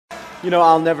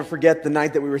I'll never forget the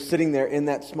night that we were sitting there in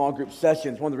that small group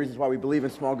session. It's one of the reasons why we believe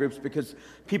in small groups, because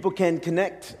people can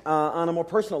connect on a more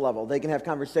personal level. They can have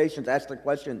conversations, ask their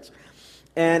questions.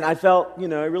 And I felt, it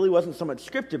really wasn't so much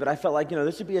scripted, but I felt like,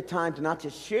 this should be a time to not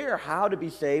just share how to be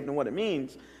saved and what it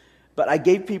means, but I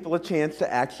gave people a chance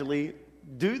to actually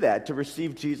do that, to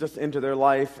receive Jesus into their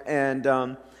life. And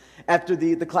after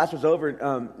the class was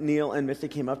over, Neil and Misty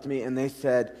came up to me and they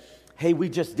said, "Hey, we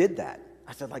just did that."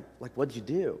 I said, like, what'd you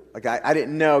do? Like, I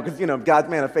didn't know, because, God's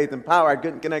man of faith and power, I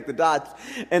couldn't connect the dots.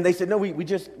 And they said, no, we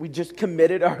just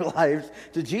committed our lives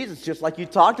to Jesus, just like you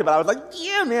talked about. I was like,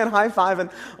 yeah, man,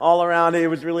 high-fiving all around. It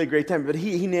was really a great time. But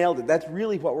he nailed it. That's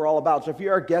really what we're all about. So if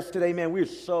you're our guest today, man, we are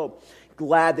so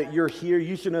glad that you're here.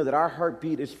 You should know that our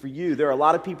heartbeat is for you. There are a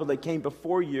lot of people that came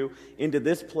before you into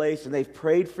this place, and they've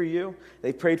prayed for you.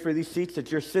 They've prayed for these seats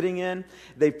that you're sitting in.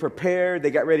 They've prepared. They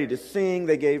got ready to sing.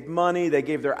 They gave money. They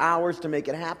gave their hours to make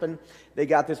it happen. They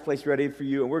got this place ready for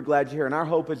you, and we're glad you're here. And our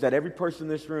hope is that every person in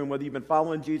this room, whether you've been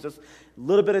following Jesus a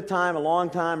little bit of time, a long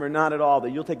time, or not at all,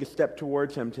 that you'll take a step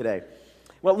towards him today.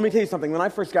 Well, let me tell you something. When I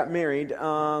first got married,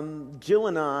 Jill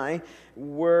and I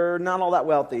were not all that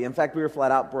wealthy. In fact, we were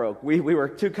flat out broke. We were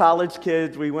two college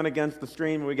kids. We went against the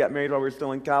stream, and we got married while we were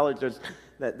still in college.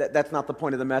 That's not the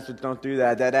point of the message. Don't do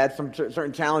that. That adds some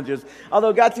certain challenges.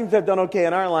 Although God seems to have done okay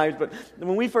in our lives. But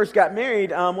when we first got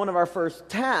married, one of our first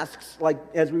tasks, like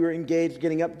as we were engaged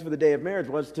getting up for the day of marriage,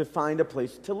 was to find a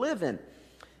place to live in.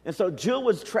 And so Jill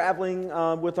was traveling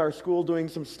with our school doing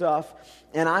some stuff,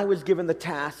 and I was given the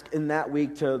task in that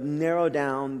week to narrow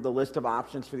down the list of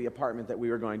options for the apartment that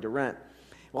we were going to rent.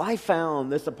 Well, I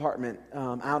found this apartment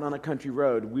out on a country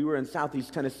road. We were in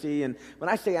southeast Tennessee, and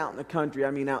when I say out in the country, I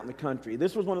mean out in the country.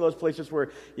 This was one of those places where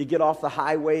you get off the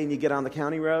highway and you get on the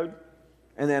county road,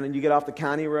 and then you get off the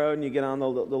county road and you get on the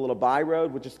little by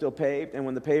road, which is still paved, and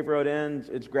when the paved road ends,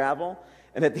 it's gravel.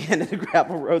 And at the end of the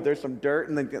gravel road, there's some dirt,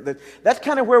 and then that's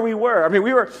kind of where we were. I mean,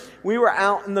 we were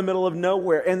out in the middle of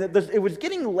nowhere, and it was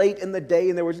getting late in the day,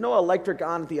 and there was no electric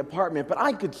on at the apartment, but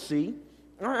I could see.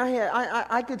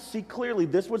 I could see clearly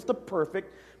this was the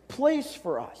perfect place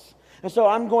for us. And so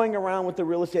I'm going around with the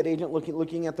real estate agent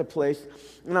looking at the place,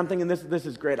 and I'm thinking, this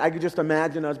is great. I could just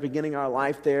imagine us beginning our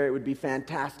life there. It would be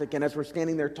fantastic. And as we're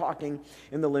standing there talking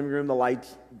in the living room, the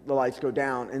lights go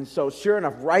down. And so sure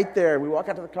enough, right there, we walk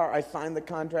out to the car, I sign the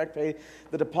contract, pay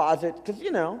the deposit, because,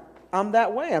 I'm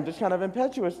that way. I'm just kind of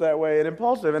impetuous that way and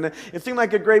impulsive. And it seemed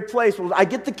like a great place. Well, I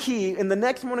get the key, and the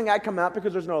next morning I come out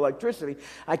because there's no electricity.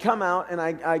 I come out, and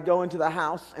I go into the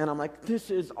house, and I'm like,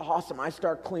 this is awesome. I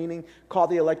start cleaning, call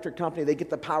the electric company. They get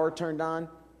the power turned on.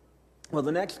 Well,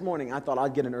 the next morning I thought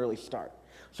I'd get an early start.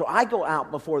 So I go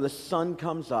out before the sun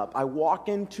comes up. I walk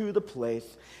into the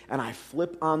place, and I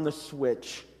flip on the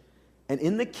switch. And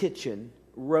in the kitchen,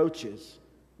 roaches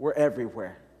were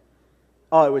everywhere.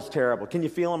 Oh, it was terrible. Can you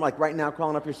feel them like right now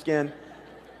crawling up your skin?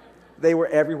 They were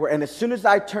everywhere. And as soon as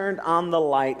I turned on the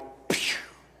light,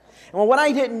 and what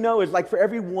I didn't know is like for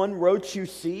every one roach you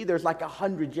see, there's like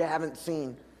 100 you haven't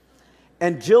seen.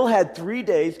 And Jill had 3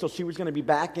 days till she was going to be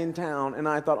back in town. And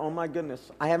I thought, oh my goodness,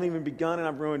 I haven't even begun and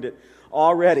I've ruined it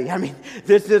already. I mean,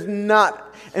 this is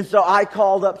not. And so I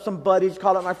called up some buddies,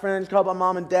 called up my friends, called up my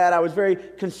mom and dad. I was very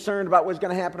concerned about what was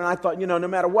going to happen. And I thought, no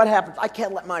matter what happens, I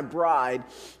can't let my bride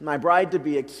to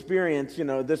be experience,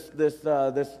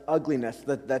 this ugliness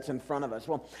that's in front of us.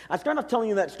 Well, I started off telling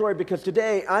you that story because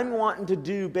today I'm wanting to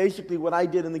do basically what I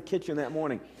did in the kitchen that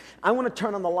morning. I want to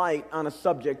turn on the light on a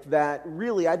subject that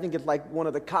really I think is like one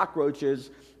of the cockroaches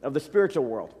of the spiritual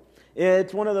world.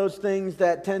 It's one of those things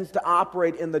that tends to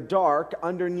operate in the dark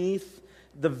underneath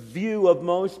the view of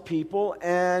most people,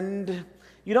 and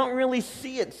you don't really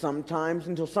see it sometimes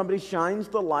until somebody shines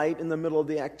the light in the middle of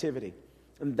the activity.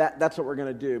 And that's what we're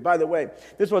going to do. By the way,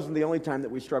 this wasn't the only time that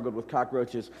we struggled with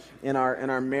cockroaches in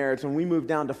our marriage. When we moved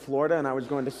down to Florida and I was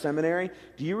going to seminary,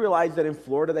 do you realize that in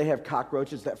Florida they have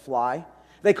cockroaches that fly?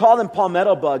 They call them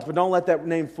palmetto bugs, but don't let that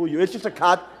name fool you. It's just a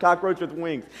cockroach with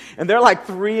wings. And they're like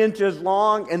 3 inches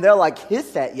long, and they'll like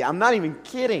hiss at you. I'm not even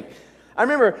kidding. I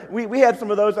remember we had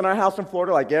some of those in our house in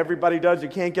Florida, like everybody does. You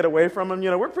can't get away from them.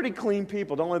 We're pretty clean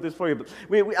people. Don't let this fool you. But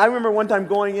I remember one time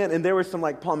going in, and there were some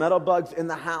like palmetto bugs in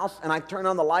the house, and I turned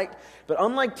on the light. But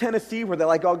unlike Tennessee, where they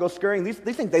like all go scurrying, these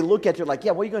things, they look at you like,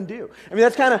 yeah, what are you going to do? I mean,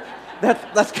 that's kind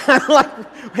of like,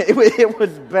 it was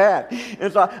bad.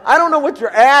 And so I don't know what your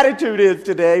attitude is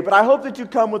today, but I hope that you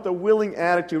come with a willing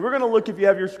attitude. We're going to look, if you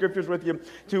have your scriptures with you,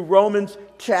 to Romans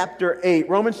chapter 8.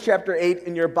 Romans chapter 8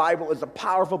 in your Bible is a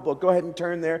powerful book. Go ahead ahead and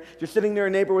turn there. If you're sitting near a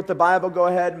neighbor with the Bible, go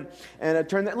ahead and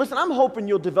turn there. Listen, I'm hoping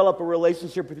you'll develop a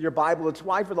relationship with your Bible. It's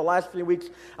why for the last few weeks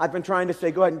I've been trying to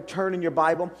say, go ahead and turn in your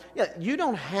Bible. Yeah, you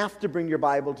don't have to bring your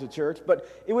Bible to church,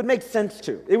 but it would make sense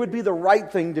to. It would be the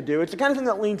right thing to do. It's the kind of thing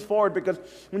that leans forward, because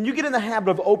when you get in the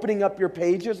habit of opening up your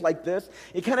pages like this,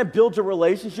 it kind of builds a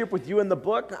relationship with you and the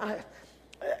book.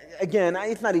 Again,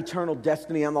 it's not eternal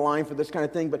destiny on the line for this kind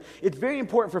of thing, but it's very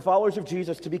important for followers of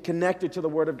Jesus to be connected to the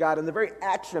Word of God, and the very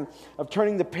action of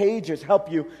turning the pages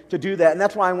help you to do that, and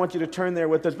that's why I want you to turn there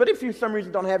with us. But if you, for some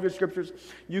reason, don't have your scriptures,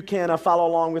 you can follow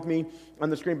along with me on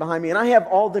the screen behind me, and I have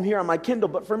all of them here on my Kindle,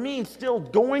 but for me, still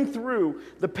going through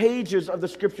the pages of the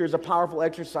Scripture is a powerful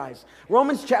exercise.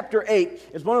 Romans chapter 8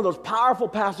 is one of those powerful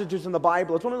passages in the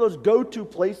Bible. It's one of those go-to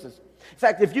places. In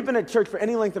fact, if you've been at church for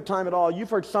any length of time at all,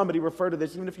 you've heard somebody refer to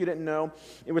this, even if you didn't know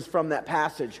it was from that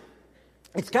passage.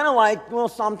 It's kind of like,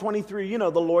 Psalm 23, the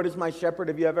Lord is my shepherd.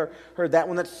 Have you ever heard that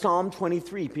one? That's Psalm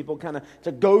 23. It's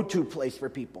a go-to place for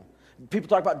people. People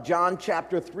talk about John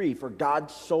chapter 3, for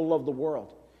God so loved the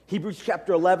world. Hebrews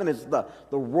chapter 11 is the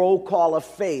roll call of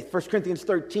faith. 1 Corinthians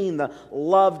 13, the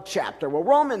love chapter. Well,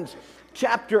 Romans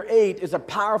chapter 8 is a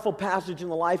powerful passage in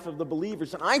the life of the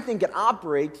believers, and I think it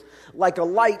operates like a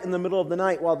light in the middle of the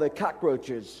night while the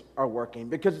cockroaches are working,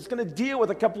 because it's going to deal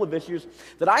with a couple of issues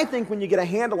that I think when you get a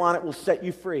handle on it will set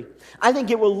you free. I think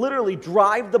it will literally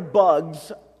drive the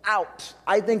bugs out.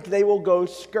 I think they will go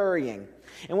scurrying.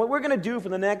 And what we're going to do for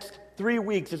the next 3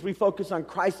 weeks as we focus on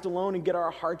Christ alone and get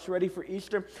our hearts ready for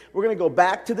Easter, we're going to go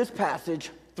back to this passage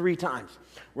 3 times.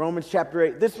 Romans chapter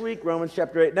 8 this week, Romans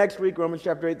chapter 8 next week, Romans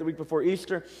chapter 8 the week before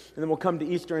Easter, and then we'll come to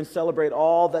Easter and celebrate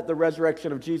all that the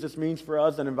resurrection of Jesus means for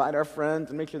us and invite our friends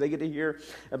and make sure they get to hear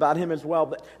about him as well.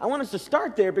 But I want us to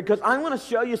start there because I want to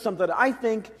show you something that I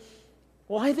think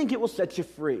it will set you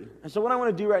free. And so what I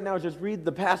want to do right now is just read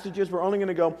the passages. We're only going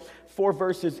to go 4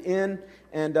 verses in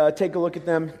and take a look at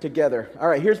them together. All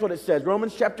right, here's what it says.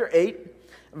 Romans chapter 8,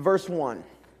 verse 1.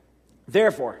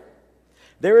 Therefore,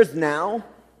 there is now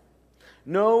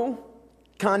no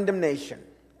condemnation.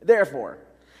 Therefore,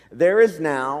 there is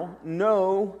now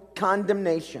no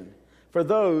condemnation for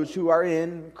those who are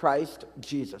in Christ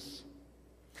Jesus.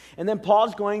 And then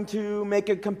Paul's going to make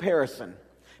a comparison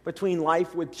between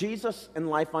life with Jesus and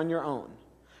life on your own.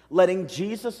 Letting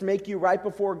Jesus make you right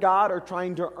before God, or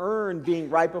trying to earn being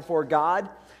right before God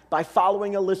by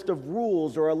following a list of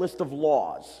rules or a list of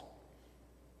laws.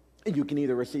 You can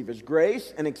either receive His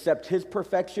grace and accept His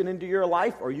perfection into your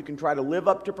life, or you can try to live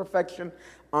up to perfection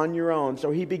on your own. So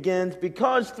he begins,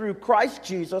 because through Christ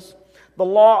Jesus, the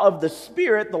law of the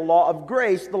Spirit, the law of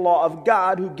grace, the law of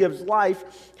God who gives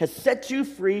life, has set you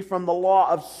free from the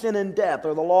law of sin and death,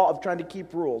 or the law of trying to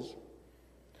keep rules.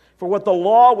 For what the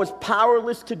law was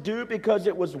powerless to do because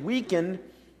it was weakened,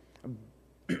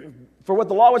 by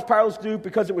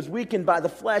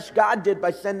the flesh, God did by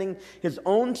sending His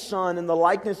own Son in the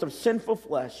likeness of sinful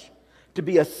flesh to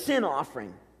be a sin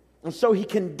offering. And so He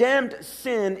condemned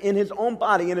sin in His own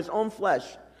body, in His own flesh,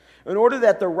 in order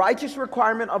that the righteous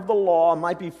requirement of the law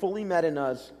might be fully met in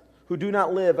us, who do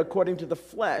not live according to the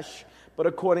flesh, but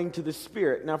according to the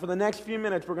Spirit. Now, for the next few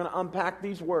minutes, we're going to unpack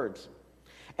these words.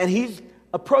 And he's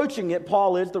approaching it,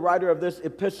 Paul is, the writer of this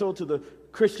epistle to the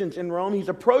Christians in Rome. He's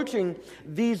approaching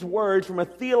these words from a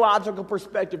theological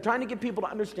perspective, trying to get people to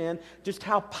understand just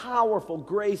how powerful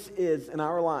grace is in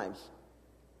our lives.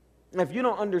 Now, if you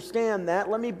don't understand that,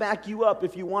 let me back you up.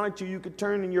 If you wanted to, you could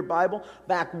turn in your Bible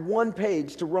back 1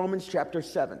 page to Romans chapter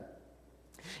 7.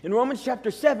 In Romans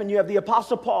chapter 7, you have the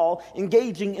Apostle Paul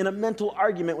engaging in a mental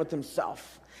argument with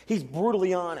himself. He's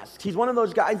brutally honest. He's one of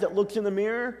those guys that looks in the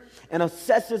mirror and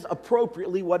assesses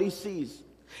appropriately what he sees.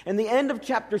 And the end of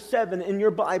chapter 7 in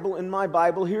your Bible, in my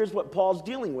Bible, here's what Paul's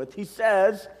dealing with. He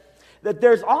says that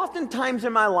there's often times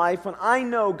in my life when I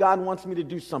know God wants me to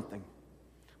do something.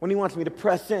 When He wants me to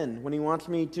press in, when He wants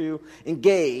me to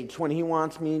engage, when He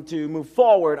wants me to move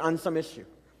forward on some issue.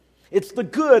 It's the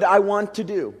good I want to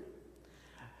do.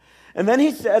 And then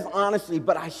he says, honestly,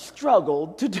 but I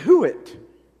struggled to do it.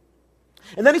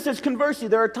 And then he says, conversely,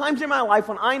 there are times in my life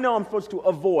when I know I'm supposed to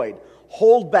avoid,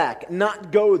 hold back,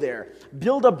 not go there,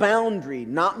 build a boundary,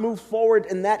 not move forward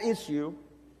in that issue.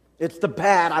 It's the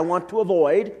bad I want to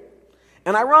avoid.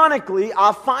 And ironically,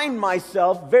 I'll find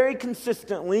myself very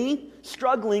consistently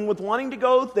struggling with wanting to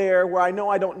go there where I know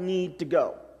I don't need to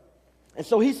go. And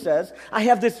so he says, I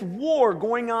have this war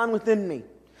going on within me.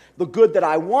 The good that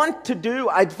I want to do,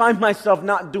 I find myself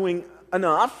not doing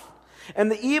enough. And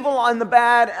the evil and the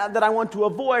bad that I want to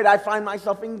avoid, I find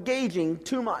myself engaging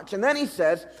too much. And then he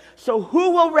says, so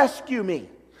who will rescue me?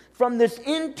 from this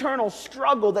internal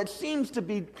struggle that seems to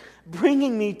be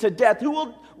bringing me to death? Who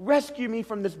will rescue me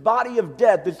from this body of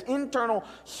death, this internal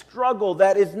struggle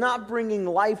that is not bringing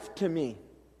life to me?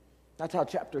 That's how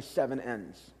chapter 7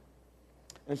 ends.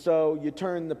 And so you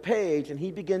turn the page, and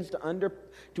he begins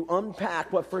to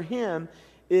unpack what for him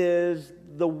is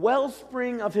the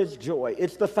wellspring of his joy.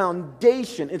 It's the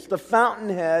foundation, it's the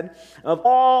fountainhead of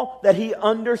all that he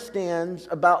understands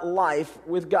about life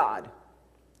with God.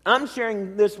 I'm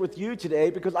sharing this with you today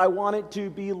because I want it to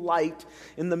be light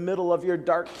in the middle of your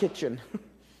dark kitchen.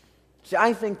 See,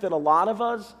 I think that a lot of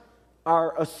us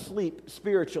are asleep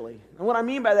spiritually. And what I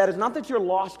mean by that is not that you're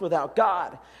lost without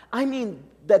God. I mean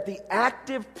that the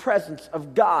active presence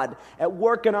of God at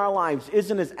work in our lives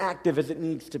isn't as active as it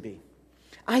needs to be.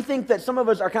 I think that some of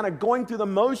us are kind of going through the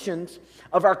motions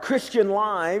of our Christian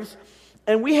lives,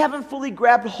 and we haven't fully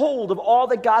grabbed hold of all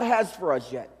that God has for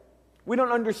us yet. We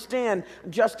don't understand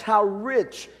just how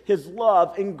rich His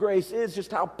love and grace is,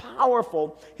 just how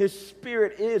powerful His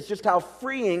Spirit is, just how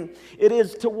freeing it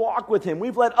is to walk with Him.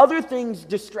 We've let other things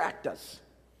distract us.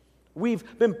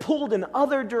 We've been pulled in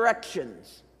other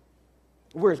directions.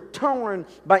 We're torn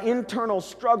by internal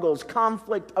struggles,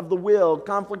 conflict of the will,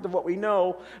 conflict of what we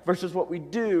know versus what we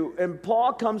do. And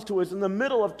Paul comes to us in the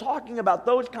middle of talking about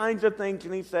those kinds of things,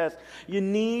 and he says, you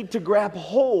need to grab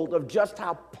hold of just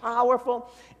how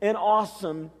powerful and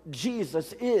awesome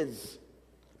Jesus is.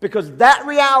 Because that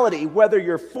reality, whether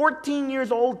you're 14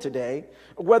 years old today,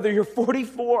 or whether you're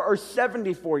 44 or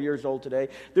 74 years old today,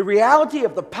 the reality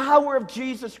of the power of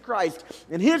Jesus Christ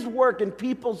and His work in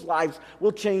people's lives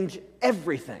will change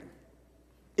everything.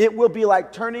 It will be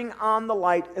like turning on the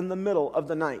light in the middle of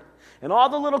the night. And all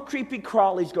the little creepy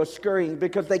crawlies go scurrying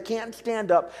because they can't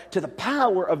stand up to the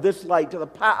power of this light, to the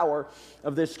power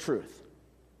of this truth.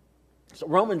 So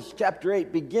Romans chapter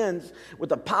 8 begins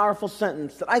with a powerful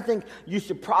sentence that I think you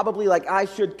should probably, like I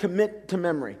should, commit to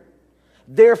memory.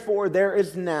 Therefore, there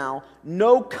is now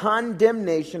no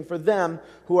condemnation for them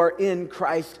who are in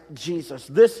Christ Jesus.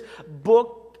 This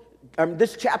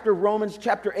chapter, Romans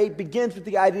chapter 8, begins with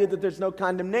the idea that there's no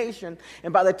condemnation.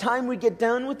 And by the time we get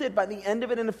done with it, by the end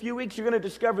of it in a few weeks, you're going to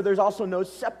discover there's also no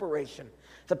separation.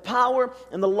 The power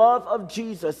and the love of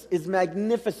Jesus is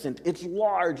magnificent. It's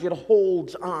large. It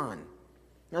holds on.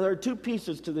 Now, there are two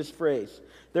pieces to this phrase.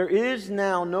 There is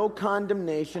now no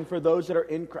condemnation for those that are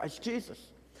in Christ Jesus.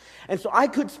 And so I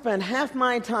could spend half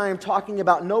my time talking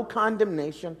about no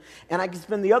condemnation, and I could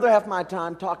spend the other half of my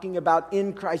time talking about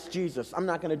in Christ Jesus. I'm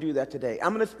not going to do that today.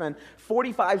 I'm going to spend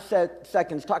 45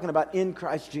 seconds talking about in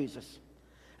Christ Jesus.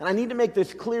 And I need to make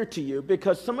this clear to you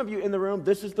because some of you in the room,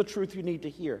 this is the truth you need to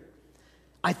hear.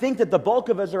 I think that the bulk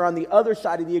of us are on the other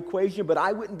side of the equation, but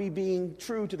I wouldn't be being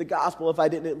true to the gospel if I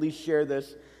didn't at least share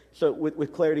this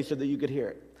with clarity so that you could hear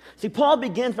it. See, Paul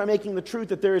begins by making the truth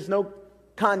that there is no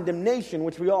condemnation,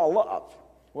 which we all love.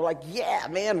 We're like, yeah,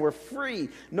 man, we're free.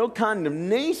 No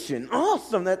condemnation.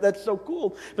 Awesome. That's so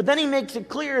cool. But then he makes it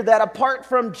clear that apart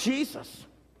from Jesus,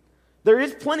 there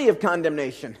is plenty of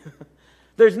condemnation.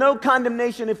 There's no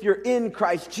condemnation if you're in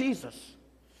Christ Jesus.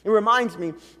 It reminds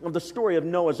me of the story of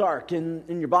Noah's Ark. In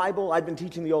your Bible, I've been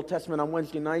teaching the Old Testament on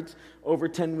Wednesday nights. Over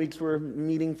 10 weeks, we're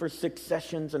meeting for 6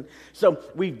 sessions. And so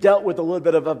we've dealt with a little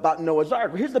bit about Noah's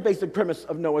Ark. Here's the basic premise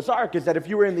of Noah's Ark, is that if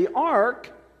you were in the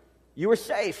ark, you were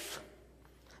safe.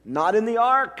 Not in the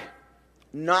ark,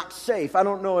 not safe. I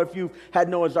don't know if you've had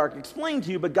Noah's Ark explained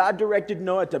to you, but God directed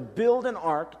Noah to build an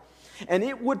ark, and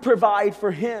it would provide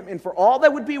for him and for all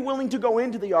that would be willing to go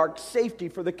into the ark safety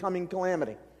for the coming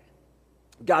calamity.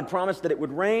 God promised that it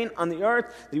would rain on the earth,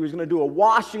 that He was going to do a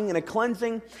washing and a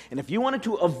cleansing. And if you wanted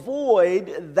to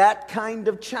avoid that kind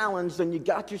of challenge, then you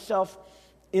got yourself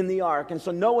in the ark. And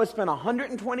so Noah spent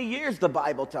 120 years, the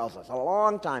Bible tells us, a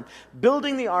long time,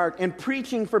 building the ark and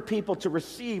preaching for people to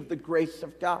receive the grace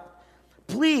of God.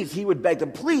 Please, he would beg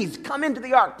them, please come into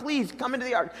the ark. Please come into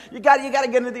the ark. You got to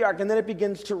get into the ark. And then it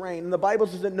begins to rain. And the Bible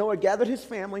says that Noah gathered his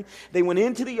family. They went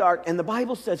into the ark. And the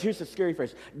Bible says, here's the scary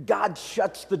phrase, God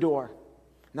shuts the door.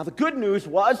 Now, the good news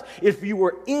was, if you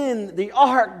were in the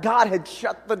ark, God had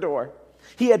shut the door.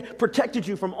 He had protected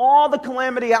you from all the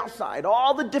calamity outside,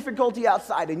 all the difficulty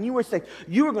outside, and you were safe.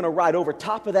 You were going to ride over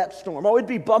top of that storm. Oh, it'd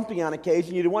be bumpy on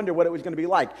occasion. You'd wonder what it was going to be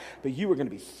like, but you were going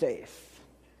to be safe.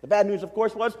 The bad news, of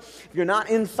course, was if you're not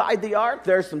inside the ark,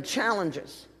 there are some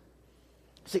challenges.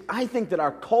 See, I think that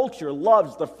our culture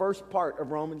loves the first part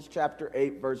of Romans chapter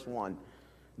 8, verse 1.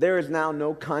 There is now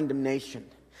no condemnation.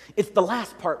 It's the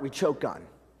last part we choke on.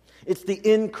 It's the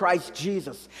in Christ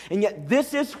Jesus. And yet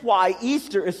this is why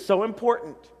Easter is so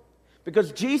important.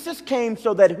 Because Jesus came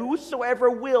so that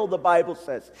whosoever will, the Bible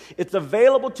says, it's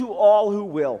available to all who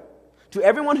will. To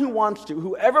everyone who wants to,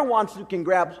 whoever wants to can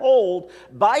grab hold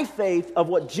by faith of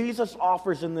what Jesus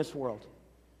offers in this world.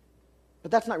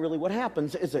 But that's not really what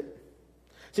happens, is it?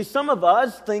 See, some of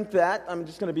us think that, I'm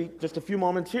just going to be just a few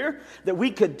moments here, that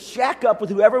we could shack up with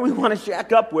whoever we want to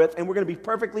shack up with, and we're going to be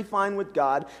perfectly fine with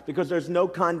God because there's no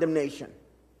condemnation.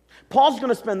 Paul's going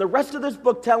to spend the rest of this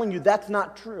book telling you that's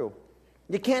not true.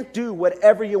 You can't do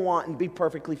whatever you want and be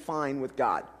perfectly fine with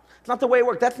God. It's not the way it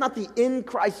works. That's not the in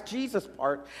Christ Jesus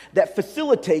part that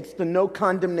facilitates the no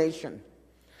condemnation.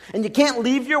 And you can't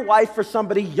leave your wife for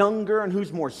somebody younger and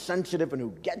who's more sensitive and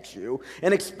who gets you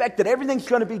and expect that everything's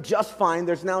going to be just fine.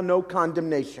 There's now no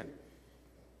condemnation.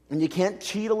 And you can't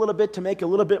cheat a little bit to make a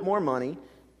little bit more money.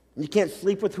 And you can't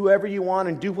sleep with whoever you want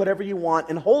and do whatever you want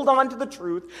and hold on to the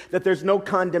truth that there's no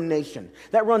condemnation.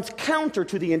 That runs counter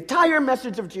to the entire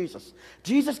message of Jesus.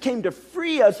 Jesus came to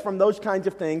free us from those kinds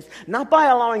of things, not by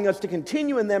allowing us to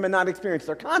continue in them and not experience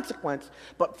their consequence,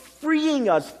 but freeing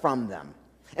us from them.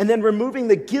 And then removing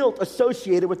the guilt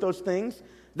associated with those things.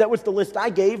 That was the list I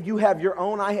gave. You have your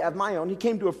own, I have my own. He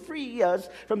came to free us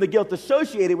from the guilt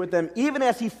associated with them, even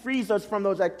as he frees us from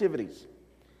those activities.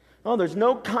 Oh, there's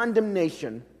no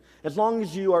condemnation as long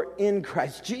as you are in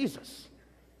Christ Jesus.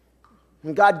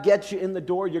 When God gets you in the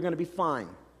door, you're going to be fine.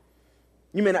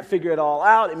 You may not figure it all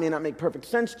out. It may not make perfect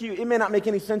sense to you. It may not make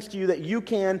any sense to you that you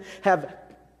can have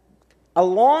a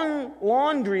long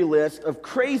laundry list of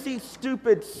crazy,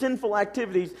 stupid, sinful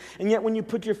activities, and yet when you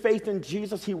put your faith in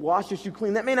Jesus, he washes you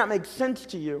clean. That may not make sense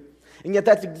to you, and yet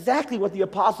that's exactly what the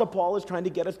Apostle Paul is trying to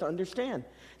get us to understand.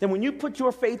 That when you put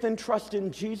your faith and trust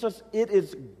in Jesus, it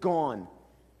is gone.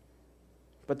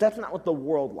 But that's not what the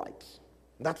world likes.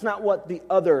 That's not what the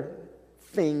other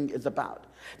thing is about.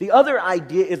 The other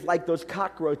idea is like those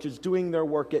cockroaches doing their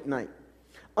work at night,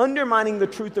 undermining the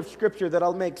truth of Scripture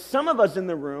that'll make some of us in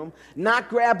the room not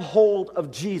grab hold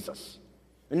of Jesus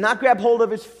and not grab hold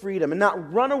of his freedom and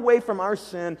not run away from our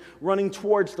sin running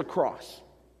towards the cross.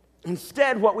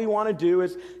 Instead, what we want to do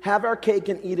is have our cake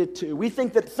and eat it too. We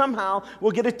think that somehow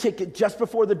we'll get a ticket just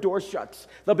before the door shuts.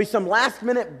 There'll be some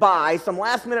last-minute buy, some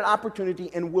last-minute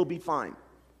opportunity, and we'll be fine.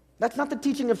 That's not the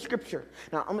teaching of Scripture.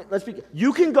 Now, let's be.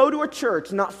 You can go to a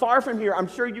church not far from here, I'm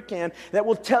sure you can, that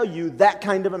will tell you that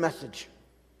kind of a message.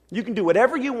 You can do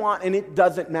whatever you want, and it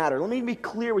doesn't matter. Let me be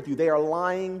clear with you. They are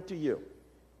lying to you.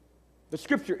 The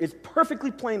Scripture is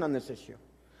perfectly plain on this issue.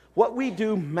 What we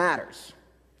do matters.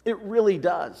 It really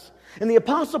does. And the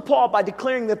Apostle Paul, by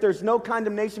declaring that there's no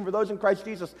condemnation for those in Christ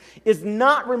Jesus, is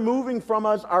not removing from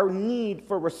us our need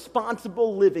for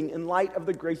responsible living in light of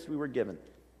the grace we were given.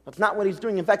 That's not what he's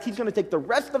doing. In fact, he's going to take the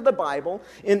rest of the Bible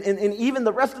and even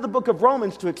the rest of the book of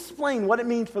Romans to explain what it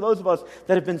means for those of us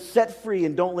that have been set free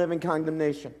and don't live in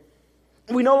condemnation.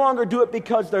 We no longer do it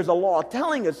because there's a law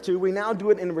telling us to. We now do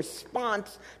it in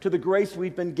response to the grace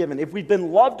we've been given. If we've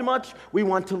been loved much, we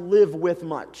want to live with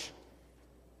much.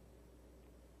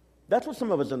 That's what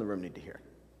some of us in the room need to hear.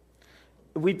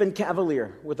 We've been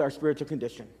cavalier with our spiritual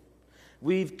condition.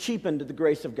 We've cheapened the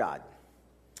grace of God.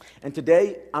 And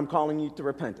today, I'm calling you to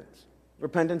repentance.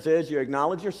 Repentance is you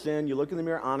acknowledge your sin, you look in the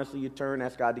mirror honestly, you turn,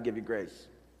 ask God to give you grace.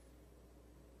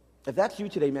 If that's you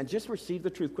today, man, just receive the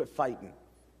truth, quit fighting.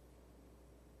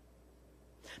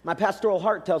 My pastoral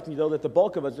heart tells me, though, that the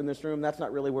bulk of us in this room, that's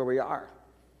not really where we are.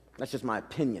 That's just my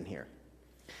opinion here.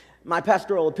 My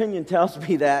pastoral opinion tells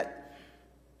me that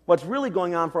what's really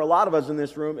going on for a lot of us in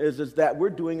this room is that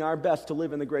we're doing our best to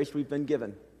live in the grace we've been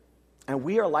given. And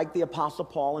we are like the Apostle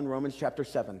Paul in Romans chapter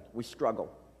 7. We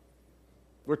struggle.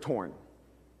 We're torn.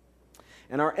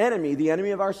 And our enemy, the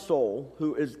enemy of our soul,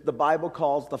 who is the Bible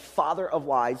calls the father of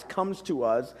lies, comes to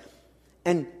us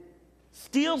and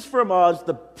steals from us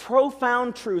the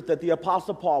profound truth that the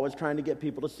Apostle Paul was trying to get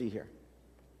people to see here.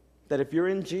 That if you're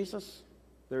in Jesus,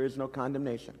 there is no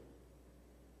condemnation.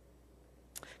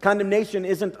 Condemnation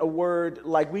isn't a word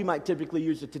like we might typically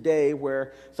use it today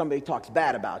where somebody talks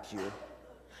bad about you.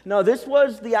 No, this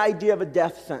was the idea of a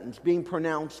death sentence being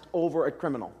pronounced over a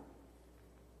criminal.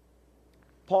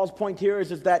 Paul's point here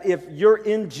is that if you're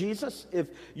in Jesus, if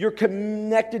you're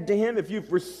connected to him, if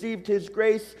you've received his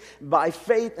grace by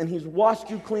faith and he's washed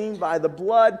you clean by the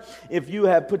blood, if you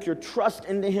have put your trust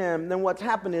into him, then what's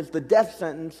happened is the death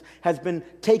sentence has been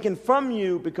taken from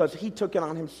you because he took it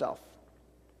on himself.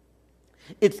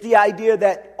 It's the idea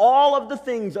that all of the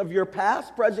things of your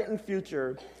past, present, and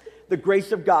future, the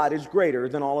grace of God is greater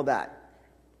than all of that.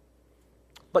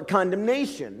 But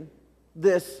condemnation,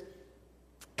 this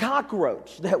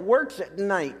cockroach that works at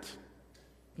night,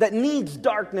 that needs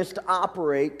darkness to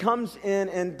operate, comes in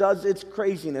and does its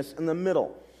craziness in the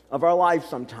middle of our lives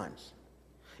sometimes.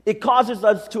 It causes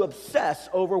us to obsess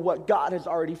over what God has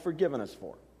already forgiven us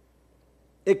for.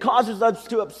 It causes us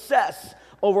to obsess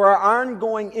over our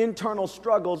ongoing internal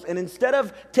struggles, and instead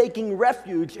of taking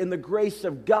refuge in the grace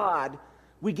of God,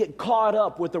 we get caught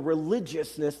up with a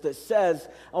religiousness that says,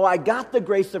 oh, I got the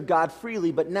grace of God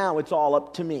freely, but now it's all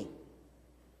up to me.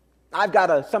 I've got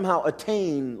to somehow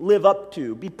attain, live up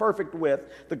to, be perfect with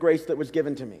the grace that was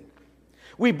given to me.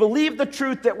 We believe the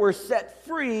truth that we're set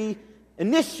free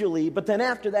initially, but then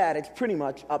after that, it's pretty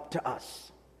much up to us.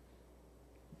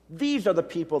 These are the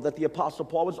people that the Apostle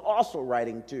Paul was also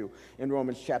writing to in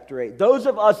Romans chapter 8. Those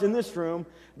of us in this room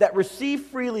that receive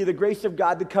freely the grace of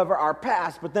God to cover our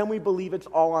past, but then we believe it's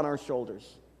all on our shoulders.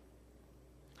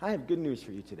 I have good news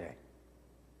for you today.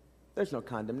 There's no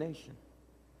condemnation.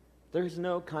 There is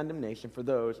no condemnation for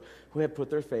those who have put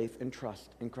their faith and trust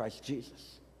in Christ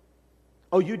Jesus.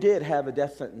 Oh, you did have a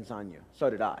death sentence on you. So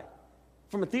did I.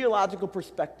 From a theological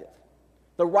perspective,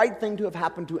 the right thing to have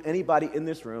happened to anybody in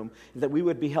this room is that we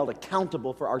would be held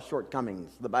accountable for our shortcomings.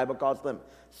 The Bible calls them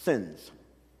sins.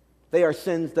 They are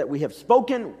sins that we have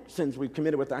spoken, sins we've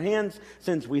committed with our hands,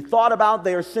 sins we thought about.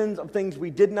 They are sins of things we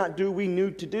did not do, we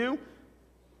knew to do.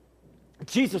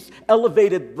 Jesus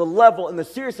elevated the level and the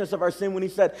seriousness of our sin when he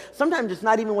said, sometimes it's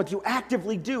not even what you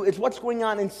actively do, it's what's going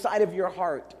on inside of your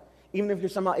heart, even if you're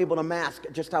somehow able to mask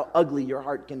just how ugly your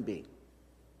heart can be.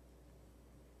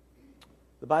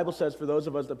 The Bible says for those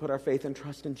of us that put our faith and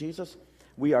trust in Jesus,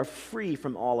 we are free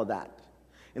from all of that.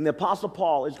 And the Apostle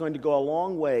Paul is going to go a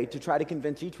long way to try to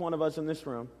convince each one of us in this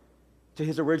room, to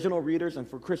his original readers and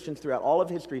for Christians throughout all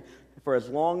of history, for as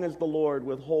long as the Lord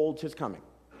withholds his coming,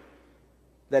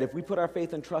 that if we put our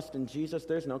faith and trust in Jesus,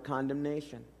 there's no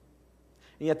condemnation.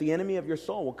 And yet the enemy of your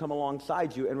soul will come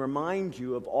alongside you and remind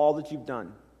you of all that you've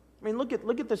done. I mean, look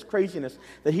at this craziness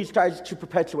that he tries to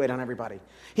perpetuate on everybody.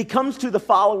 He comes to the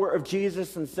follower of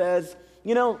Jesus and says,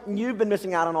 you know, you've been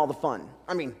missing out on all the fun.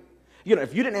 I mean, you know,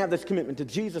 if you didn't have this commitment to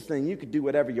Jesus, then you could do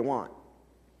whatever you want.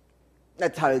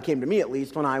 That's how it came to me, at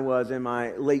least, when I was in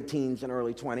my late teens and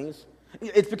early 20s.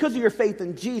 It's because of your faith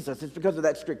in Jesus. It's because of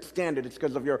that strict standard. It's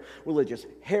because of your religious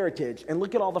heritage. And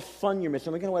look at all the fun you're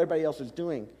missing. Look at what everybody else is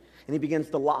doing. And he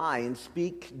begins to lie and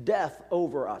speak death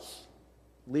over us.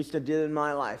 At least it did in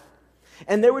my life.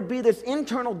 And there would be this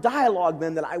internal dialogue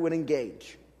then that I would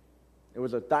engage. It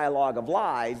was a dialogue of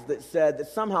lies that said that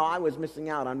somehow I was missing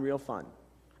out on real fun.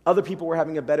 Other people were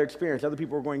having a better experience. Other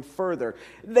people were going further.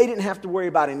 They didn't have to worry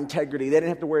about integrity. They didn't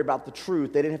have to worry about the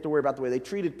truth. They didn't have to worry about the way they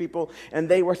treated people. And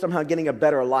they were somehow getting a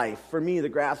better life. For me, the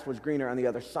grass was greener on the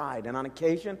other side. And on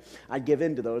occasion, I'd give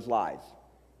in to those lies.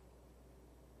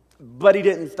 But he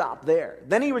didn't stop there.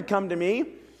 Then he would come to me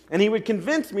and he would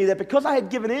convince me that because I had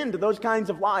given in to those kinds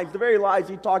of lies, the very lies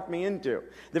he talked me into,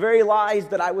 the very lies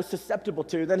that I was susceptible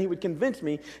to, then he would convince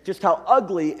me just how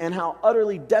ugly and how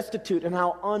utterly destitute and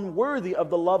how unworthy of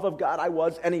the love of God I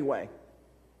was anyway.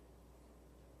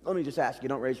 Let me just ask you,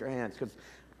 don't raise your hands, because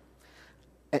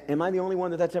am I the only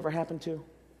one that's ever happened to?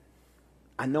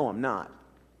 I know I'm not.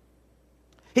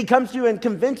 He comes to you and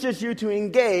convinces you to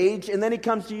engage, and then he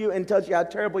comes to you and tells you how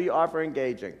terrible you are for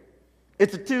engaging.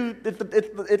 It's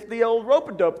the old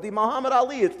rope-a-dope, the Muhammad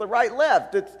Ali. It's the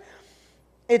right-left.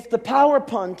 It's the power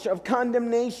punch of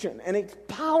condemnation, and it's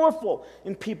powerful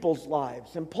in people's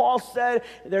lives. And Paul said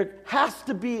there has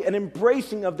to be an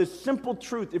embracing of this simple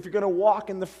truth if you're going to walk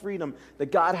in the freedom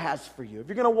that God has for you, if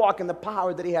you're going to walk in the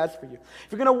power that he has for you, if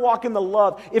you're going to walk in the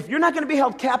love, if you're not going to be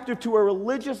held captive to a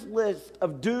religious list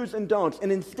of do's and don'ts,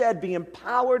 and instead be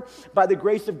empowered by the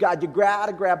grace of God, you got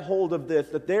to grab hold of this,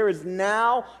 that there is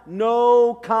now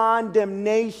no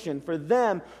condemnation for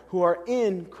them who are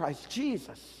in Christ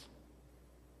Jesus.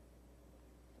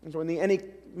 And so when the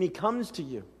enemy comes to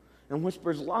you and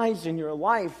whispers lies in your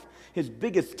life, his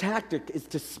biggest tactic is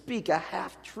to speak a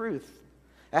half-truth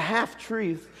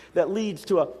that leads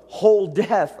to a whole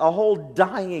death, a whole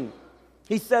dying.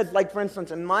 He says, like for instance,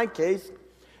 in my case,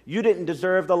 you didn't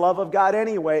deserve the love of God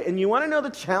anyway. And you want to know the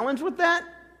challenge with that?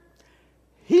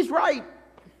 He's right.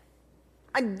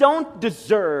 I don't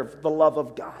deserve the love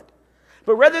of God.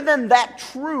 But rather than that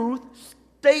truth,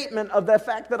 statement of the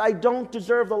fact that I don't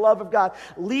deserve the love of God,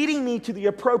 leading me to the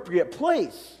appropriate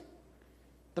place.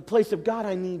 The place of God,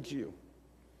 I need you.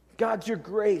 God, your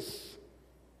grace.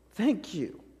 Thank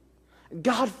you.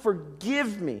 God,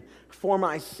 forgive me for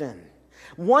my sin.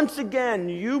 Once again,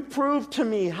 you prove to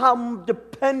me how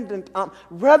dependent I'm.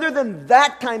 Rather than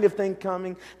that kind of thing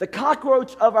coming, the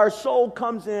cockroach of our soul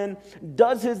comes in,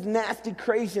 does his nasty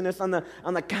craziness on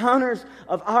the counters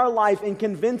of our life and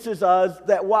convinces us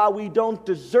that while we don't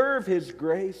deserve his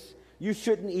grace, you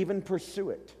shouldn't even pursue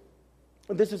it.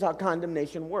 This is how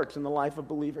condemnation works in the life of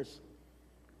believers.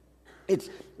 It's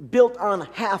built on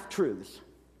half-truths.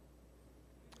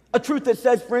 A truth that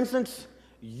says, for instance,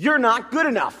 you're not good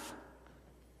enough.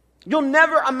 You'll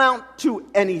never amount to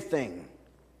anything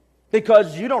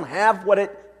because you don't have what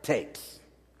it takes.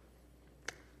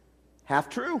 Half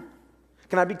true.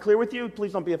 Can I be clear with you?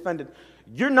 Please don't be offended.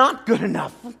 You're not good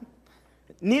enough.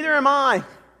 Neither am I.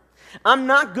 I'm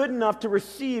not good enough to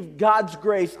receive God's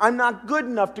grace. I'm not good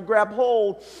enough to grab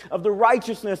hold of the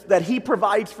righteousness that He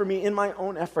provides for me in my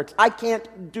own efforts. I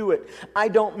can't do it. I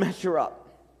don't measure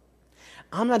up.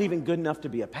 I'm not even good enough to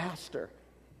be a pastor.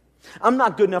 I'm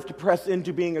not good enough to press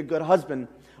into being a good husband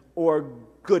or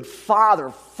good father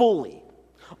fully.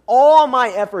 All my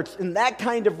efforts in that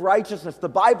kind of righteousness, the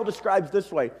Bible describes this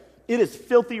way. It is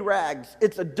filthy rags.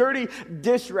 It's a dirty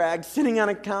dish rag sitting on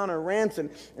a counter,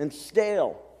 rancid and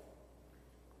stale.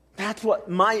 That's what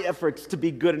my efforts to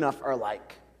be good enough are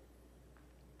like.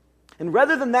 And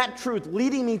rather than that truth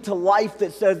leading me to life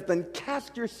that says, then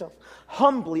cast yourself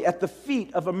humbly at the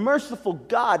feet of a merciful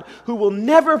God who will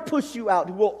never push you out,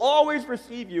 who will always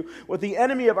receive you. What the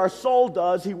enemy of our soul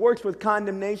does, he works with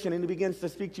condemnation and he begins to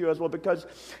speak to you as well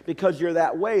because you're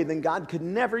that way, then God could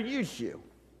never use you.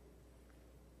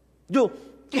 You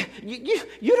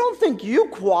don't think you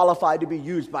qualify to be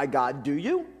used by God, do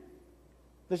you?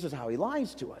 This is how he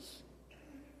lies to us.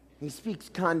 He speaks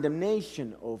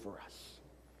condemnation over us.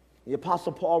 The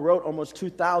Apostle Paul wrote almost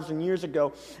 2,000 years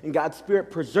ago, and God's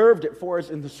Spirit preserved it for us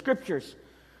in the Scriptures.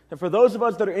 And for those of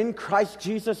us that are in Christ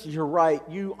Jesus, you're right,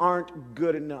 you aren't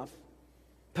good enough.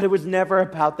 But it was never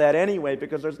about that anyway,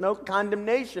 because there's no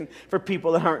condemnation for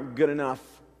people that aren't good enough.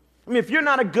 I mean, if you're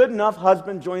not a good enough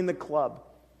husband, join the club.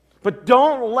 But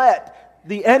don't let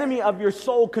the enemy of your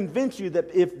soul convince you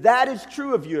that if that is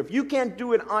true of you, if you can't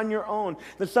do it on your own,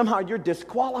 then somehow you're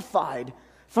disqualified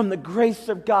from the grace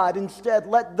of God. Instead,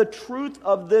 let the truth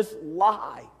of this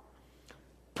lie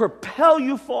propel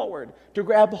you forward to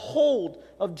grab hold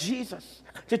of Jesus,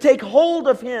 to take hold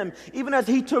of Him, even as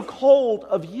He took hold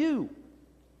of you.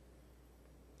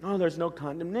 Oh, there's no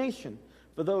condemnation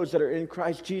for those that are in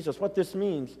Christ Jesus. What this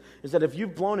means is that if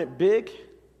you've blown it big,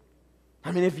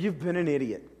 if you've been an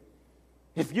idiot,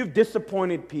 if you've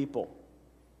disappointed people,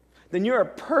 then you're a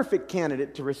perfect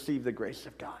candidate to receive the grace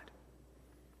of God.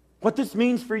 What this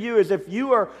means for you is if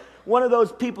you are one of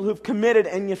those people who've committed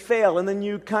and you fail, and then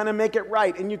you kind of make it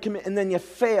right, and you commit and then you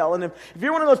fail, and if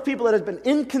you're one of those people that has been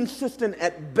inconsistent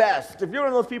at best, if you're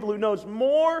one of those people who knows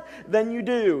more than you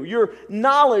do, your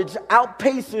knowledge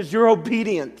outpaces your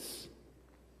obedience,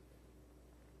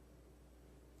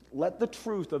 let the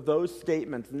truth of those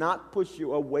statements not push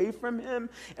you away from Him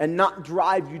and not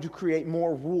drive you to create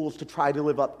more rules to try to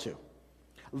live up to.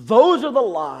 Those are the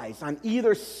lies on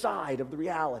either side of the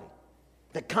reality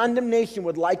that condemnation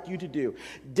would like you to do.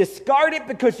 Discard it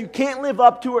because you can't live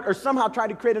up to it, or somehow try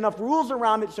to create enough rules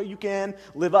around it so you can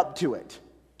live up to it.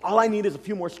 All I need is a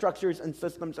few more structures and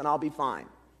systems and I'll be fine.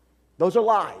 Those are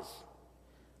lies.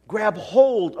 Grab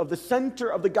hold of the center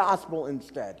of the gospel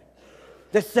instead,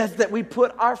 that says that we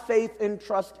put our faith and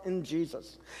trust in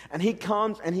Jesus. And He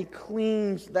comes and He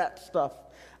cleans that stuff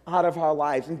out of our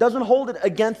lives and doesn't hold it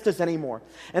against us anymore.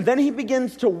 And then He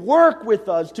begins to work with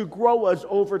us to grow us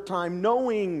over time,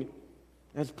 knowing,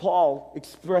 as Paul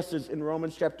expresses in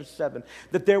Romans chapter 7,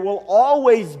 that there will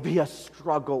always be a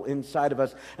struggle inside of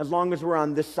us as long as we're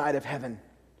on this side of heaven.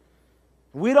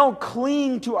 We don't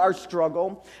cling to our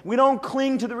struggle. We don't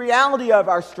cling to the reality of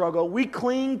our struggle. We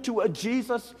cling to a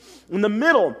Jesus in the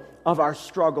middle of our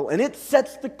struggle. And it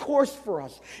sets the course for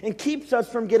us and keeps us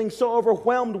from getting so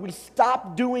overwhelmed we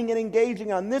stop doing and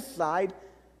engaging on this side.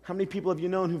 How many people have you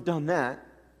known who've done that?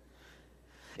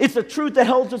 It's a truth that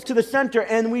holds us to the center,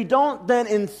 and we don't then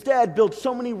instead build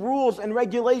so many rules and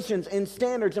regulations and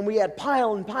standards, and we add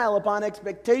pile and pile upon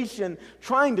expectation,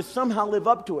 trying to somehow live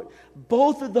up to it.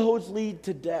 Both of those lead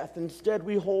to death. Instead,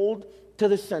 we hold to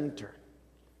the center,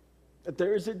 that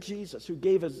there is a Jesus who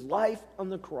gave His life on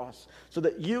the cross so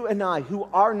that you and I, who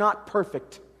are not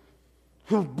perfect,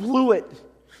 who blew it,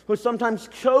 who sometimes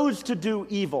chose to do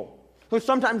evil, who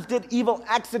sometimes did evil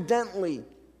accidentally,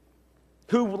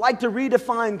 who like to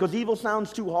redefine, because evil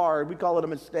sounds too hard, we call it a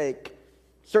mistake.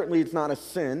 Certainly it's not a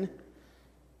sin.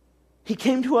 He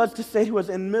came to us to say to us,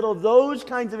 in the middle of those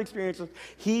kinds of experiences,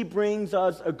 He brings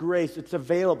us a grace. It's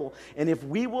available. And if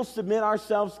we will submit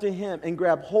ourselves to Him and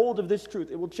grab hold of this truth,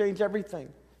 it will change everything.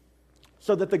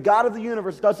 So that the God of the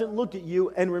universe doesn't look at you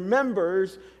and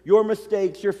remembers your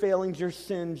mistakes, your failings, your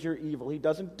sins, your evil. He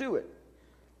doesn't do it.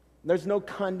 There's no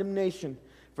condemnation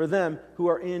for them who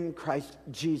are in Christ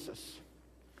Jesus.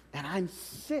 And I'm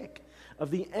sick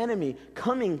of the enemy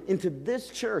coming into this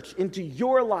church, into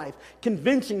your life,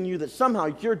 convincing you that somehow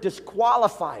you're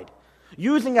disqualified,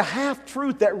 using a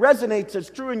half-truth that resonates as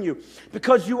true in you,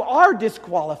 because you are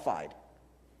disqualified.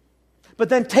 But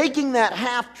then taking that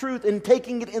half-truth and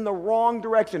taking it in the wrong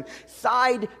direction,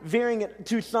 veering it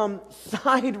to some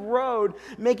side road,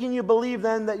 making you believe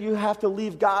then that you have to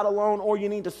leave God alone or you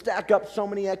need to stack up so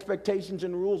many expectations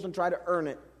and rules and try to earn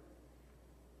it.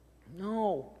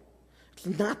 No, it's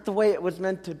not the way it was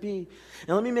meant to be.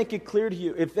 And let me make it clear to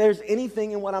you, if there's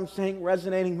anything in what I'm saying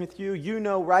resonating with you, you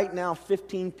know right now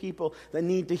 15 people that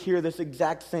need to hear this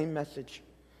exact same message.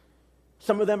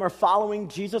 Some of them are following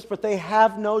Jesus, but they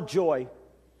have no joy.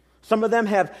 Some of them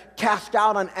have cast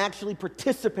out on actually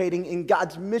participating in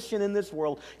God's mission in this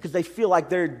world because they feel like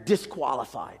they're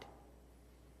disqualified.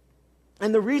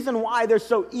 And the reason why they're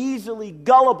so easily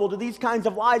gullible to these kinds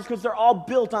of lies is because they're all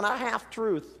built on a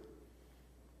half-truth.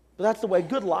 But that's the way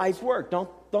good lies work,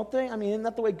 don't they? I mean, isn't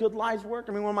that the way good lies work?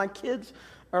 I mean, when my kids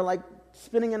are like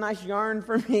spinning a nice yarn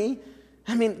for me,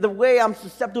 I mean, the way I'm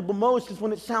susceptible most is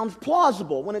when it sounds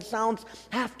plausible, when it sounds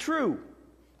half-true.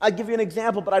 I'll give you an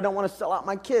example, but I don't want to sell out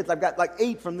my kids. I've got like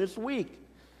 8 from this week.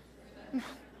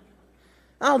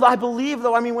 I believe,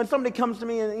 though, I mean, when somebody comes to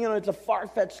me and, it's a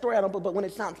far-fetched story, I don't believe, but when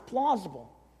it sounds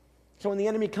plausible. So when the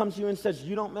enemy comes to you and says,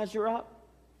 you don't measure up,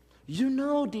 you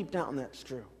know deep down that's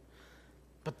true.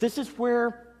 But this is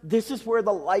where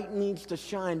the light needs to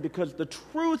shine, because the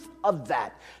truth of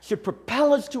that should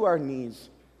propel us to our knees,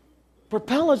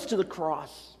 propel us to the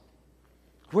cross,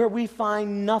 where we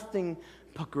find nothing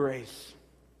but grace,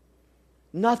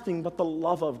 nothing but the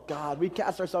love of God. We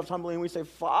cast ourselves humbly and we say,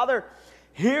 Father,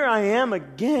 here I am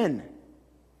again.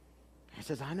 He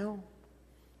says, I know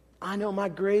my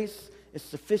grace is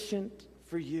sufficient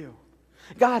for you.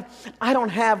 God, I don't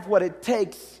have what it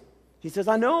takes. He says,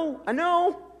 I know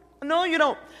you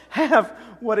don't have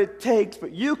what it takes,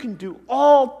 but you can do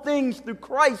all things through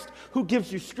Christ who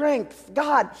gives you strength.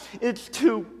 God, it's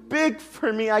too big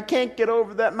for me. I can't get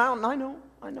over that mountain. I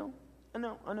know.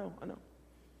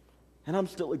 And I'm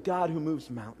still a God who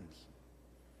moves mountains.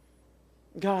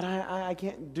 God, I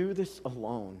can't do this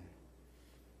alone.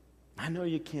 I know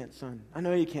you can't, son. I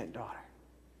know you can't, daughter.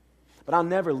 But I'll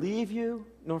never leave you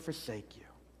nor forsake you.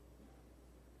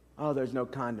 Oh, there's no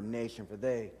condemnation for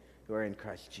they who are in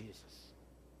Christ Jesus.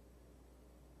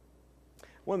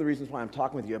 One of the reasons why I'm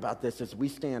talking with you about this is we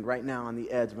stand right now on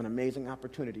the edge of an amazing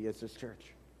opportunity as this church.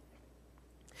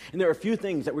 And there are a few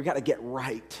things that we've got to get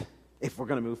right if we're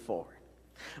going to move forward.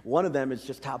 One of them is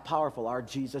just how powerful our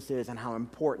Jesus is and how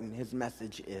important his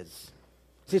message is.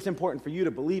 See, it's important for you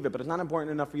to believe it, but it's not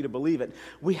important enough for you to believe it.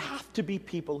 We have to be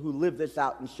people who live this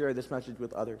out and share this message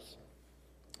with others.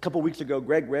 A couple weeks ago,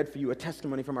 Greg read for you a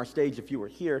testimony from our stage, if you were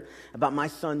here, about my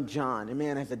son John. And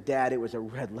man, as a dad, it was a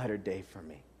red letter day for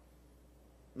me.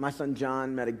 My son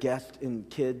John met a guest in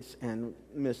kids, and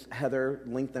Miss Heather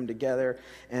linked them together,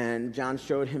 and John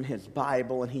showed him his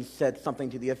Bible, and he said something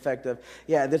to the effect of,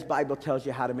 yeah, this Bible tells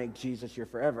you how to make Jesus your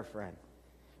forever friend.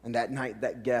 And that night,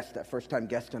 that first-time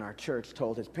guest in our church,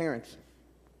 told his parents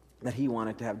that he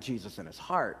wanted to have Jesus in his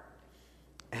heart.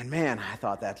 And man, I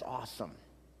thought that's awesome.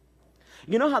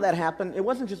 You know how that happened? It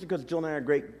wasn't just because Jill and I are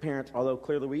great parents, although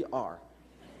clearly we are.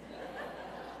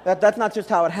 That's not just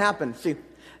how it happened. See,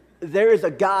 there is a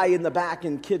guy in the back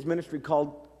in kids ministry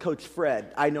called Coach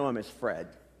Fred. I know him as Fred.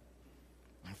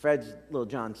 Fred's little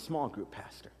John's small group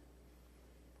pastor.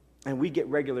 And we get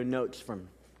regular notes from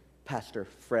Pastor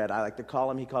Fred. I like to call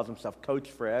him. He calls himself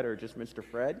Coach Fred or just Mr.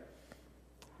 Fred.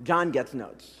 John gets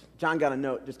notes. John got a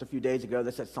note just a few days ago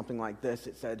that said something like this.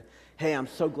 It said, hey, I'm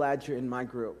so glad you're in my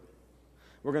group.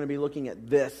 We're going to be looking at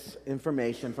this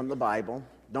information from the Bible.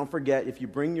 Don't forget, if you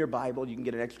bring your Bible, you can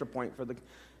get an extra point for the...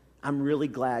 I'm really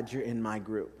glad you're in my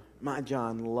group. My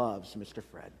John loves Mr.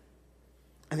 Fred.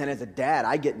 And then as a dad,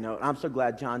 I get note. I'm so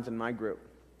glad John's in my group.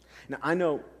 Now, I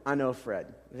know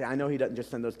Fred. I know he doesn't just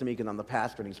send those to me because I'm the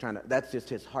pastor and he's trying to... That's just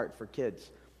his heart for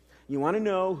kids. You want to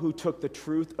know who took the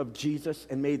truth of Jesus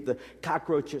and made the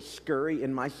cockroaches scurry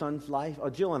in my son's life?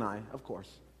 Oh, Jill and I, of course.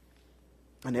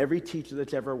 And every teacher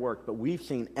that's ever worked. But we've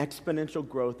seen exponential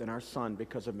growth in our son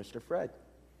because of Mr. Fred.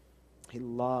 He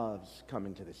loves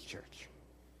coming to this church.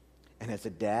 And as a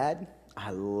dad,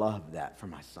 I love that for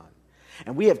my son.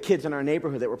 And we have kids in our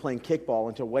neighborhood that were playing kickball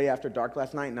until way after dark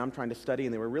last night, and I'm trying to study,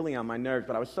 and they were really on my nerves,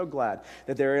 but I was so glad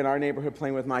that they're in our neighborhood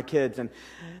playing with my kids. And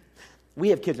we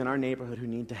have kids in our neighborhood who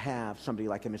need to have somebody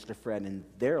like a Mr. Fred in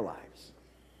their lives.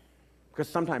 Because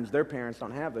sometimes their parents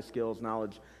don't have the skills,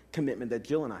 knowledge, commitment that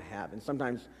Jill and I have. And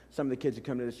sometimes some of the kids who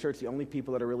come to this church, the only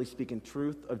people that are really speaking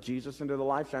truth of Jesus into their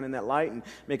life, shining that light and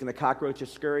making the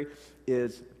cockroaches scurry,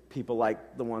 is people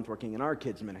like the ones working in our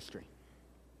kids' ministry.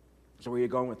 So where are you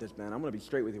going with this, man? I'm going to be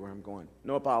straight with you where I'm going.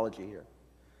 No apology here.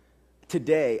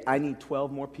 Today, I need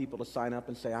 12 more people to sign up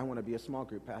and say, I want to be a small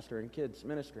group pastor in kids'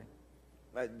 ministry.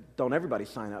 Don't everybody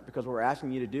sign up, because what we're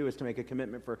asking you to do is to make a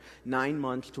commitment for 9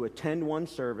 months to attend one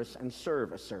service and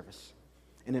serve a service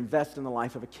and invest in the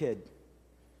life of a kid.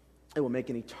 It will make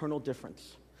an eternal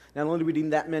difference. Not only do we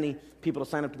need that many people to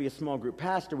sign up to be a small group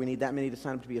pastor, we need that many to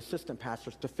sign up to be assistant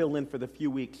pastors to fill in for the few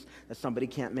weeks that somebody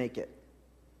can't make it.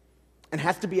 And it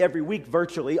has to be every week,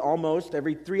 virtually, almost,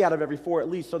 every 3 out of every 4 at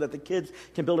least, so that the kids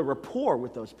can build a rapport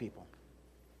with those people.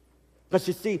 But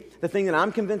you see, the thing that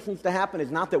I'm convinced needs to happen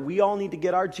is not that we all need to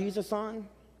get our Jesus on,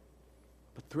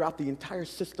 but throughout the entire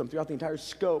system, throughout the entire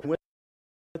scope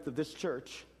of this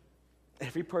church,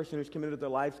 every person who's committed their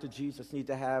lives to Jesus needs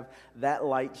to have that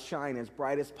light shine as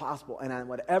bright as possible. And on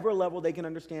whatever level they can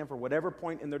understand, for whatever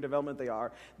point in their development they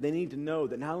are, they need to know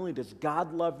that not only does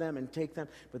God love them and take them,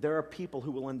 but there are people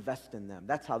who will invest in them.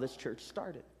 That's how this church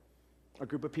started. A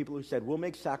group of people who said, we'll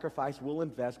make sacrifice, we'll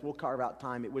invest, we'll carve out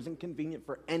time. It wasn't convenient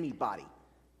for anybody.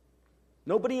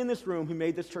 Nobody in this room who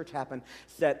made this church happen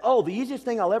said, oh, the easiest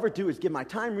thing I'll ever do is give my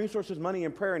time, resources, money,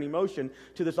 and prayer and emotion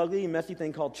to this ugly and messy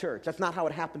thing called church. That's not how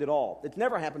it happened at all. It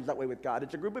never happens that way with God.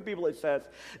 It's a group of people that says,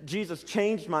 Jesus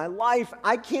changed my life.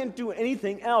 I can't do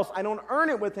anything else. I don't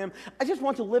earn it with him. I just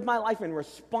want to live my life in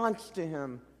response to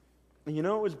him. And you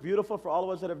know it was beautiful for all of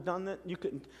us that have done that?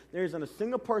 There isn't a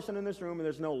single person in this room, and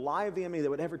there's no lie of the enemy that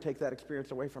would ever take that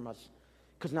experience away from us.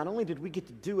 Because not only did we get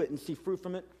to do it and see fruit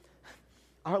from it,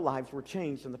 our lives were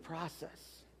changed in the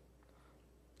process.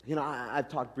 You know, I've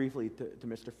talked briefly to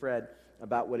Mr. Fred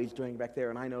about what he's doing back there,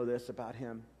 and I know this about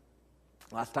him.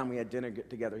 Last time we had dinner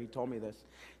together, he told me this.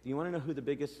 Do you want to know who the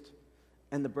biggest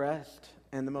and the best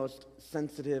and the most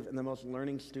sensitive and the most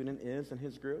learning student is in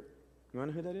his group? You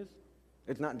want to know who that is?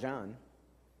 It's not John.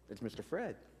 It's Mr.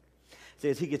 Fred. See,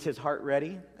 as he gets his heart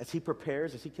ready, as he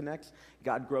prepares, as he connects,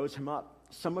 God grows him up.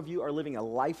 Some of you are living a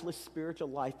lifeless spiritual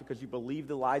life because you believe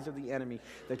the lies of the enemy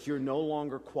that you're no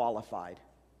longer qualified.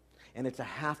 And it's a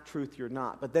half-truth, you're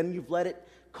not. But then you've let it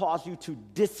cause you to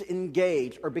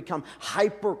disengage or become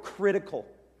hypercritical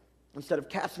instead of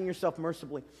casting yourself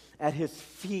mercifully at his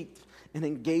feet and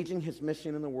engaging his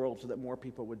mission in the world so that more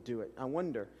people would do it. I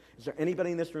wonder, is there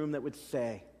anybody in this room that would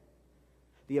say,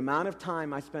 the amount of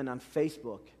time I spend on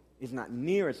Facebook is not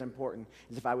near as important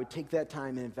as if I would take that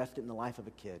time and invest it in the life of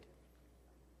a kid?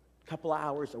 A couple of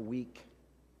hours a week.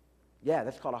 Yeah,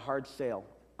 that's called a hard sale,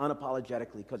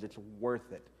 unapologetically, because it's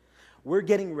worth it. We're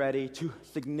getting ready to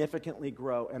significantly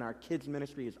grow, and our kids'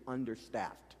 ministry is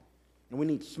understaffed. And we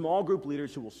need small group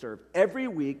leaders who will serve every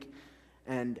week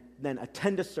and then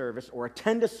attend a service, or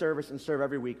attend a service and serve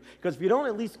every week. Because if you don't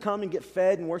at least come and get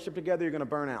fed and worship together, you're going to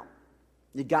burn out.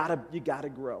 You gotta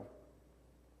grow.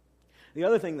 The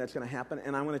other thing that's going to happen,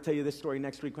 and I'm going to tell you this story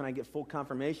next week when I get full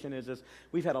confirmation, is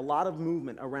we've had a lot of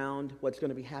movement around what's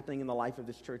going to be happening in the life of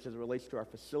this church as it relates to our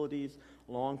facilities,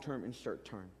 long-term and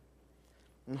short-term.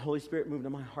 And the Holy Spirit moved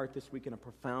in my heart this week in a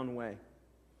profound way.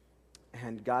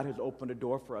 And God has opened a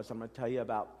door for us I'm going to tell you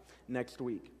about next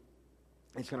week.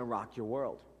 It's going to rock your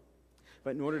world.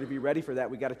 But in order to be ready for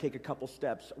that, we got to take a couple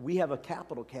steps. We have a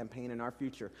capital campaign in our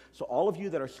future. So all of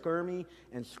you that are squirmy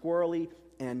and squirrely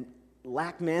and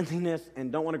lack manliness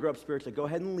and don't want to grow up spiritually, go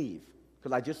ahead and leave.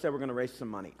 Because I just said we're going to raise some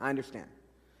money. I understand.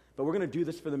 But we're going to do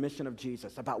this for the mission of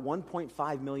Jesus, about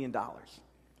 $1.5 million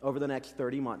over the next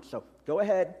 30 months. So go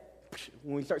ahead.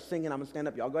 When we start singing, I'm going to stand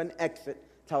up. Y'all go ahead and exit.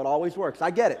 That's how it always works.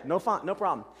 I get it. No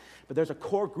problem. But there's a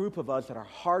core group of us that are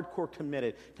hardcore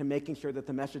committed to making sure that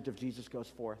the message of Jesus goes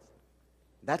forth.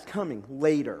 That's coming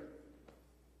later.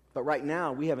 But right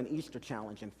now, we have an Easter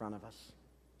challenge in front of us.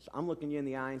 So I'm looking you in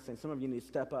the eye and saying, some of you need to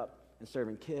step up and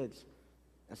serving kids,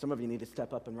 and some of you need to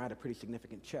step up and write a pretty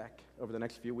significant check over the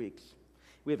next few weeks.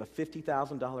 We have a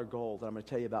 $50,000 goal that I'm going to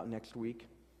tell you about next week.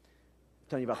 I'm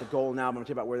telling you about the goal now, I'm going to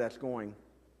tell you about where that's going.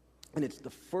 And it's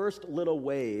the first little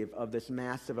wave of this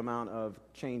massive amount of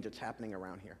change that's happening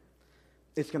around here.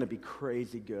 It's going to be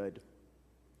crazy good.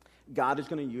 God is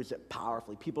going to use it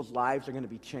powerfully. People's lives are going to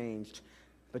be changed.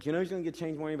 But you know who's going to get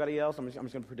changed more than anybody else? I'm just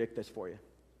going to predict this for you.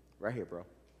 Right here, bro.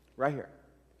 Right here.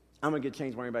 I'm going to get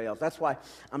changed more than anybody else. That's why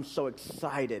I'm so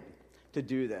excited to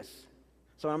do this.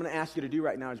 So what I'm going to ask you to do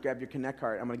right now is grab your Connect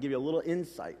card. I'm going to give you a little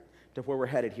insight to where we're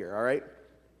headed here, all right?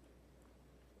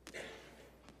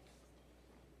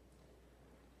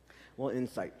 Well,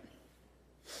 insight.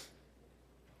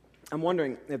 I'm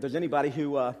wondering if there's anybody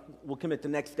who will commit to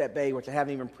Next Step A, which I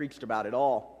haven't even preached about at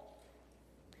all.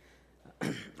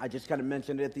 I just kind of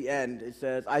mentioned it at the end. It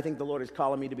says, I think the Lord is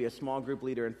calling me to be a small group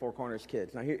leader in Four Corners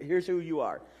Kids. Now, here's who you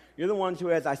are. You're the ones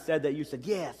who, as I said that, you said,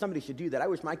 yeah, somebody should do that. I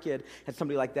wish my kid had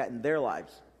somebody like that in their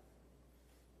lives.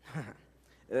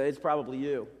 It's probably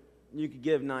you. You could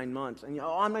give 9 months. And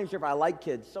I'm not even sure if I like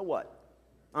kids. So what?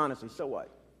 Honestly, so what?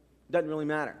 Doesn't really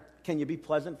matter. Can you be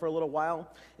pleasant for a little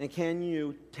while? And can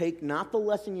you take not the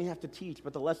lesson you have to teach,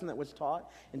 but the lesson that was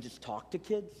taught and just talk to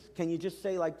kids? Can you just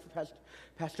say, like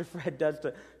Pastor Fred does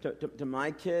to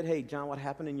my kid, hey, John, what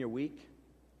happened in your week?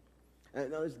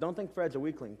 Don't think Fred's a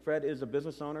weakling. Fred is a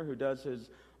business owner who does his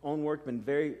own work, been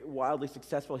very wildly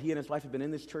successful. He and his wife have been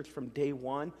in this church from day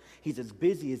one. He's as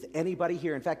busy as anybody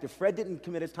here. In fact, if Fred didn't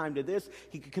commit his time to this,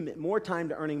 he could commit more time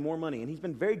to earning more money, and he's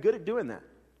been very good at doing that.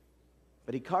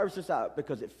 But he carves this out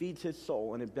because it feeds his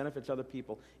soul and it benefits other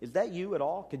people. Is that you at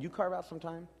all? Could you carve out some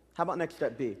time? How about next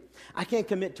step B? I can't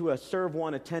commit to a serve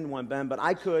one, attend one, Ben, but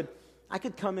I could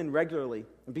come in regularly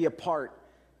and be a part.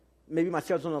 Maybe my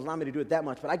schedule doesn't allow me to do it that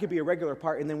much, but I could be a regular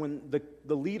part, and then when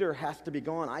the leader has to be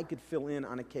gone, I could fill in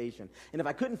on occasion. And if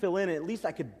I couldn't fill in, at least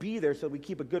I could be there so we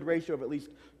keep a good ratio of at least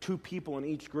 2 people in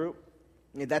each group.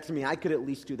 Yeah, that's me. I could at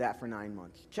least do that for 9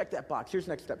 months. Check that box. Here's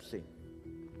next step C.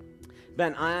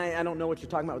 Ben, I don't know what you're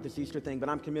talking about with this Easter thing, but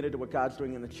I'm committed to what God's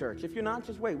doing in the church. If you're not,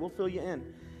 just wait. We'll fill you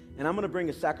in. And I'm going to bring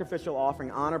a sacrificial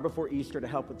offering on or before Easter to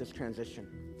help with this transition.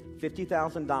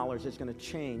 $50,000 is going to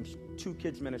change 2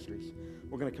 kids' ministries.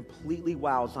 We're going to completely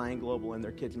wow Zion Global in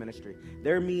their kids' ministry.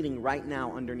 They're meeting right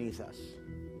now underneath us.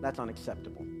 That's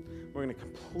unacceptable. We're going to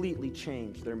completely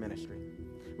change their ministry.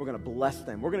 We're going to bless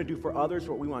them. We're going to do for others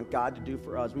what we want God to do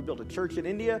for us. We built a church in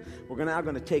India. We're now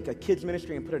going to take a kids'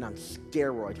 ministry and put it on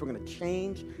steroids. We're going to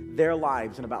change their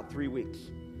lives in about 3 weeks.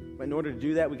 But in order to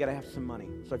do that, we got to have some money.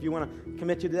 So if you want to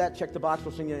commit to that, check the box.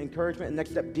 We'll send you encouragement. And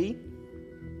next step D,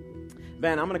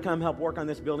 Ben, I'm going to come help work on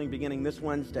this building beginning this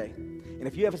Wednesday. And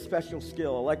if you have a special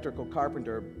skill, electrical,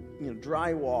 carpenter,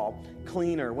 drywall,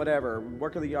 cleaner, whatever,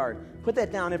 work of the yard, put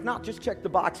that down. If not, just check the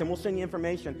box and we'll send you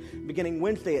information. Beginning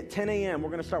Wednesday at 10 a.m., we're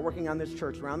going to start working on this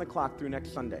church around the clock through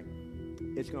next Sunday.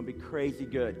 It's going to be crazy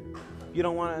good. If you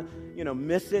don't want to,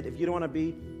 miss it, if you don't want to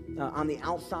be on the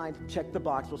outside, check the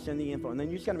box. We'll send the info. And then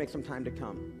you just got to make some time to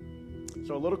come.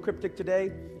 So a little cryptic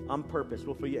today on purpose.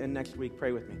 We'll fill you in next week.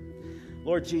 Pray with me.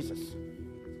 Lord Jesus,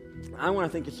 I want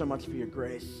to thank you so much for your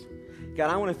grace. God,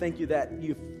 I want to thank you that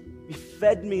you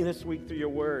fed me this week through your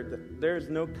word, that there is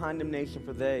no condemnation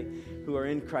for they who are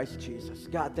in Christ Jesus.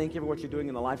 God, thank you for what you're doing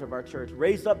in the life of our church.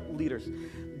 Raise up leaders.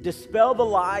 Dispel the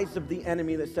lies of the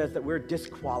enemy that says that we're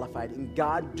disqualified. And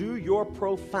God, do your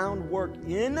profound work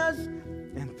in us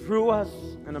and through us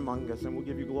and among us, and we'll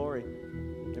give you glory.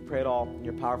 I pray it all in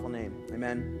your powerful name.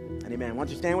 Amen and amen. Why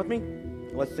don't you stand with me?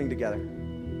 Let's sing together.